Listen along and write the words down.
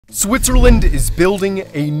Switzerland is building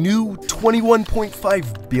a new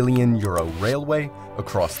 €21.5 billion railway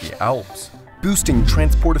across the Alps, boosting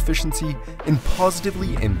transport efficiency and positively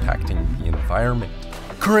impacting the environment.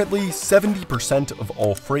 Currently, 70% of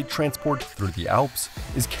all freight transport through the Alps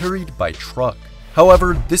is carried by truck.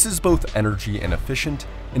 However, this is both energy inefficient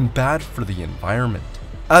and bad for the environment.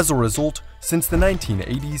 As a result, since the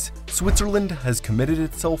 1980s, Switzerland has committed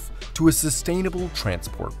itself to a sustainable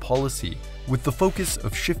transport policy, with the focus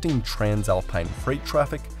of shifting transalpine freight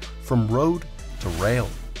traffic from road to rail.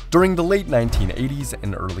 During the late 1980s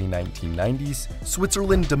and early 1990s,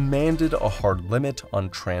 Switzerland demanded a hard limit on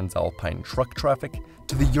transalpine truck traffic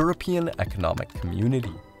to the European Economic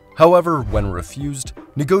Community. However, when refused,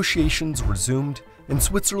 negotiations resumed, and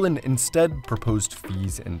Switzerland instead proposed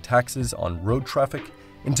fees and taxes on road traffic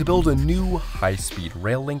and to build a new high-speed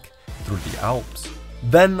rail link through the Alps.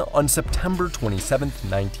 Then, on September 27,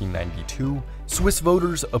 1992, Swiss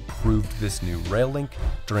voters approved this new rail link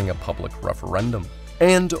during a public referendum.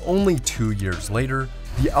 And only 2 years later,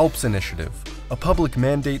 the Alps Initiative, a public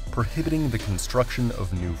mandate prohibiting the construction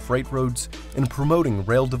of new freight roads and promoting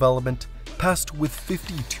rail development, passed with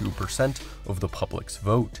 52% of the public's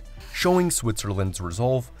vote, showing Switzerland's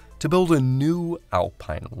resolve to build a new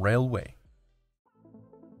Alpine railway.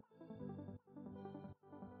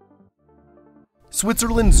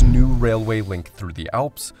 Switzerland's new railway link through the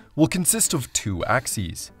Alps will consist of two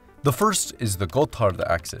axes. The first is the Gotthard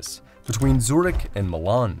axis, between Zurich and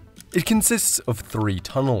Milan. It consists of 3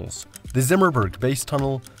 tunnels: the Zimmerberg Base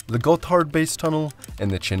Tunnel, the Gotthard Base Tunnel,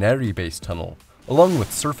 and the Ceneri Base Tunnel, along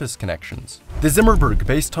with surface connections. The Zimmerberg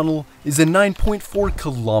Base Tunnel is a 9.4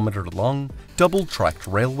 kilometer long, double-tracked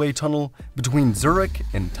railway tunnel between Zurich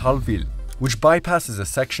and Thalwil, which bypasses a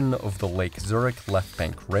section of the Lake Zurich left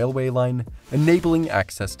bank railway line, enabling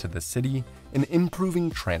access to the city and improving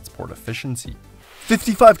transport efficiency.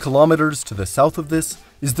 55 kilometers to the south of this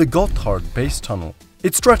is the Gotthard Base Tunnel.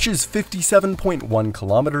 It stretches 57.1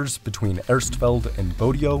 kilometers between Erstfeld and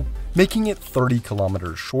Bodio, making it 30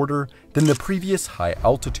 kilometers shorter than the previous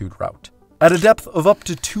high-altitude route. At a depth of up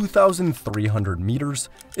to 2,300 meters,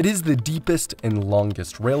 it is the deepest and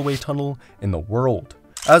longest railway tunnel in the world,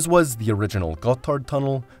 as was the original Gotthard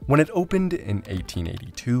Tunnel when it opened in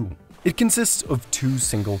 1882. It consists of 2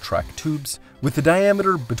 single-track tubes with a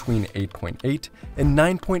diameter between 8.8 and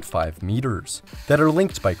 9.5 meters that are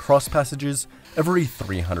linked by cross passages every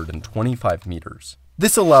 325 meters.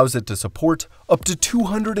 This allows it to support up to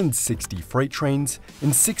 260 freight trains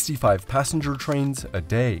and 65 passenger trains a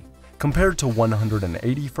day, compared to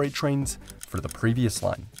 180 freight trains for the previous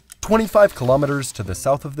line. 25 kilometers to the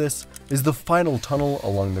south of this is the final tunnel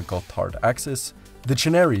along the Gotthard axis, the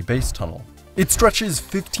Ceneri Base Tunnel. It stretches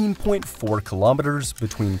 15.4 kilometers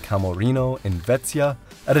between Camorino and Vezia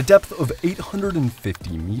at a depth of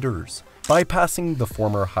 850 meters, bypassing the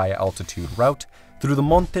former high-altitude route through the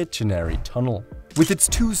Monte Ceneri Tunnel. With its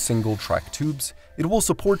 2 single-track tubes, it will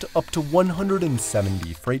support up to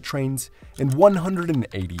 170 freight trains and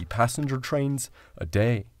 180 passenger trains a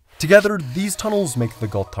day. Together, these tunnels make the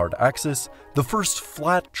Gotthard axis the first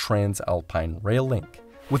flat transalpine rail link,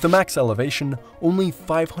 with a max elevation only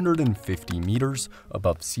 550 meters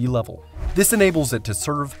above sea level. This enables it to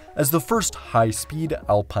serve as the first high-speed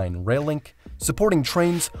alpine rail link, supporting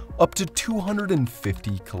trains up to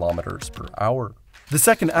 250 kilometers per hour. The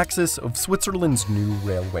second axis of Switzerland's new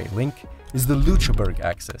railway link is the Lotschberg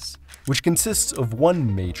axis, which consists of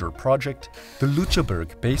one major project, the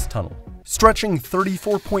Zimmerberg Base Tunnel. Stretching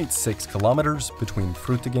 34.6 kilometers between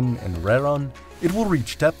Frutigen and Reron, it will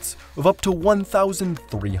reach depths of up to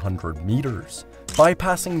 1,300 meters,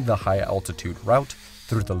 bypassing the high-altitude route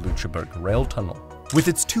through the Lotschberg Rail Tunnel. With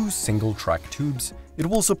its 2 single-track tubes, it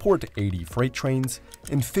will support 80 freight trains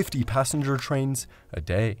and 50 passenger trains a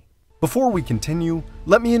day. Before we continue,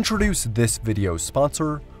 let me introduce this video's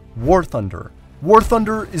sponsor, War Thunder. War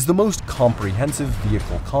Thunder is the most comprehensive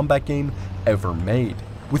vehicle combat game ever made,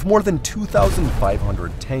 with more than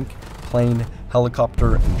 2,500 tank, plane,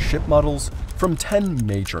 helicopter, and ship models from 10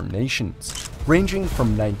 major nations, ranging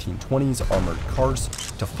from 1920s armored cars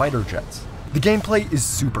to fighter jets. The gameplay is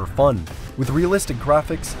super fun, with realistic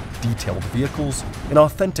graphics, detailed vehicles, and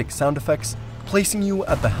authentic sound effects, placing you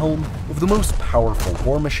at the helm of the most powerful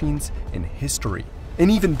war machines in history. And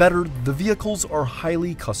even better, the vehicles are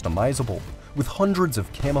highly customizable, with hundreds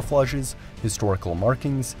of camouflages, historical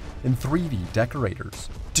markings, and 3D decorators.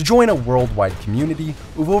 To join a worldwide community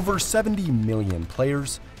of over 70 million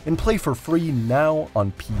players and play for free now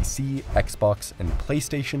on PC, Xbox, and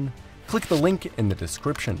PlayStation, click the link in the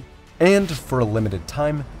description. And for a limited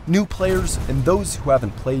time, new players and those who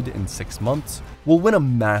haven't played in 6 months will win a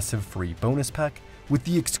massive free bonus pack with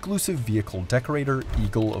the exclusive vehicle decorator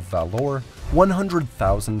Eagle of Valor,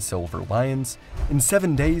 100,000 silver lions, and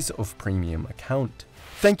 7 days of premium account.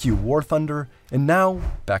 Thank you, War Thunder, and now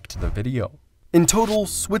back to the video. In total,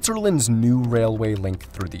 Switzerland's new railway link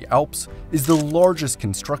through the Alps is the largest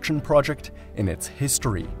construction project in its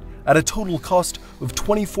history, at a total cost of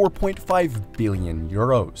 24.5 billion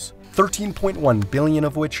euros, 13.1 billion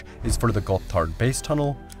of which is for the Gotthard Base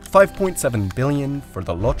Tunnel, 5.7 billion for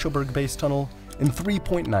the Lotschberg Base Tunnel, and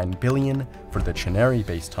 3.9 billion for the Ceneri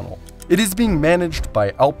Base Tunnel. It is being managed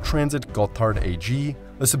by Alp Transit Gotthard AG,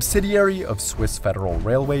 a subsidiary of Swiss Federal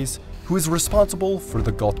Railways, who is responsible for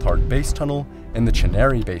the Gotthard Base Tunnel and the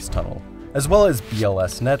Ceneri Base Tunnel, as well as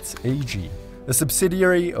BLS Netz AG, a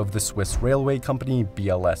subsidiary of the Swiss railway company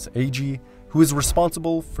BLS AG, who is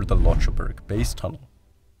responsible for the Lotschberg Base Tunnel.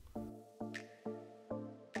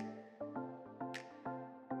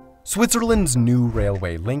 Switzerland's new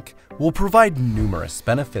railway link will provide numerous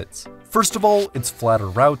benefits. First of all, its flatter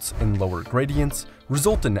routes and lower gradients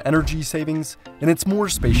result in energy savings, and its more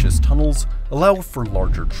spacious tunnels allow for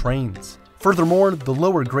larger trains. Furthermore, the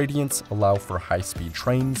lower gradients allow for high-speed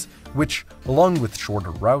trains, which, along with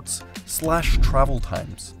shorter routes, slash travel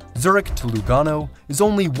times. Zurich to Lugano is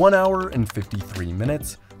only 1 hour and 53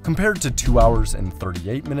 minutes, compared to 2 hours and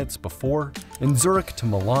 38 minutes before, and Zurich to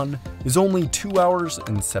Milan is only 2 hours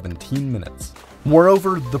and 17 minutes.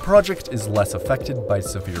 Moreover, the project is less affected by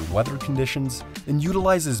severe weather conditions and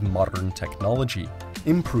utilizes modern technology,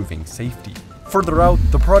 improving safety. Further out,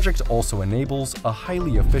 the project also enables a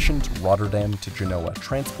highly efficient Rotterdam to Genoa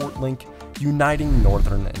transport link, uniting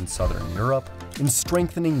Northern and Southern Europe and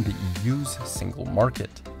strengthening the EU's single market.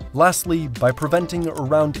 Lastly, by preventing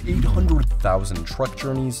around 800,000 truck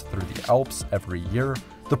journeys through the Alps every year,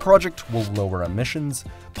 the project will lower emissions,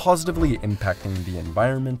 positively impacting the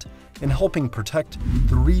environment and helping protect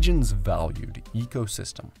the region's valued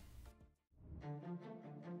ecosystem.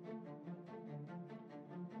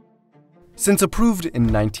 Since approved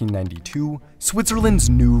in 1992, Switzerland's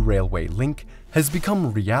new railway link has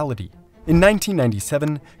become reality. In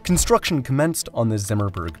 1997, construction commenced on the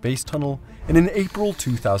Zimmerberg Base Tunnel, and in April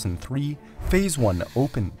 2003, Phase 1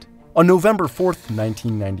 opened. On November 4,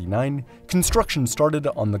 1999, construction started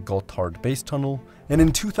on the Gotthard Base Tunnel, and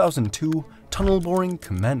in 2002, tunnel boring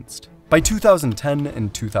commenced. By 2010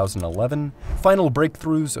 and 2011, final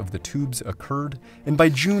breakthroughs of the tubes occurred, and by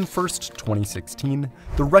June 1, 2016,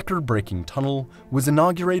 the record-breaking tunnel was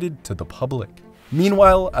inaugurated to the public.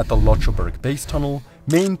 Meanwhile, at the Lotschberg Base Tunnel,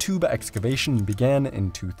 main tube excavation began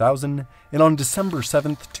in 2000, and on December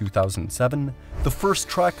 7, 2007, the first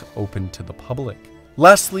track opened to the public.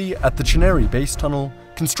 Lastly, at the Ceneri Base Tunnel,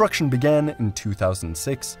 construction began in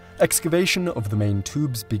 2006, excavation of the main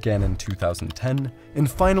tubes began in 2010,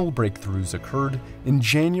 and final breakthroughs occurred in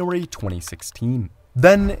January 2016.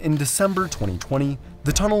 Then, in December 2020,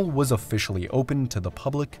 the tunnel was officially opened to the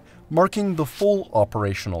public, marking the full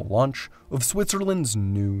operational launch of Switzerland's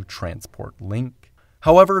new transport link.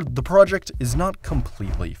 However, the project is not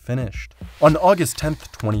completely finished. On August 10,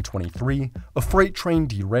 2023, a freight train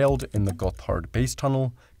derailed in the Gotthard Base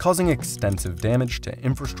Tunnel, causing extensive damage to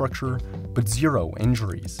infrastructure, but 0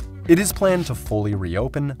 injuries. It is planned to fully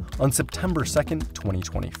reopen on September 2,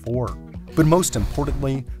 2024. But most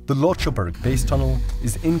importantly, the Lotschberg Base Tunnel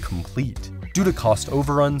is incomplete. Due to cost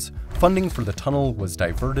overruns, funding for the tunnel was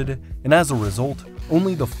diverted, and as a result,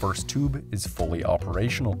 only the first tube is fully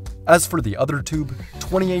operational. As for the other tube,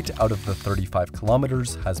 28 out of the 35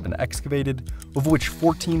 kilometers has been excavated, of which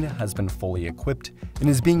 14 has been fully equipped and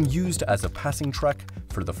is being used as a passing track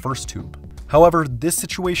for the first tube. However, this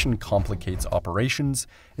situation complicates operations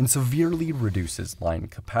and severely reduces line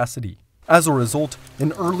capacity. As a result,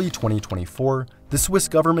 in early 2024, the Swiss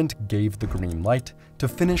government gave the green light to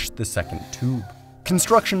finish the second tube.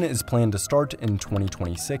 Construction is planned to start in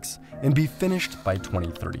 2026 and be finished by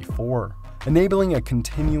 2034, enabling a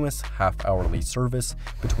continuous half-hourly service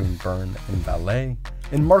between Bern and Valais,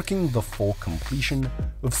 and marking the full completion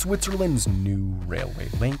of Switzerland's new railway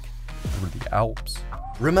link through the Alps.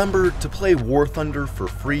 Remember to play War Thunder for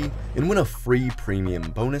free and win a free premium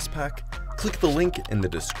bonus pack. Click the link in the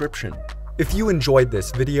description. If you enjoyed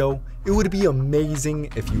this video, it would be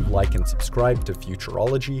amazing if you like and subscribe to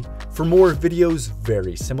Futurology for more videos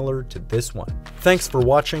very similar to this one. Thanks for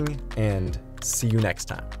watching, and see you next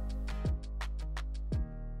time.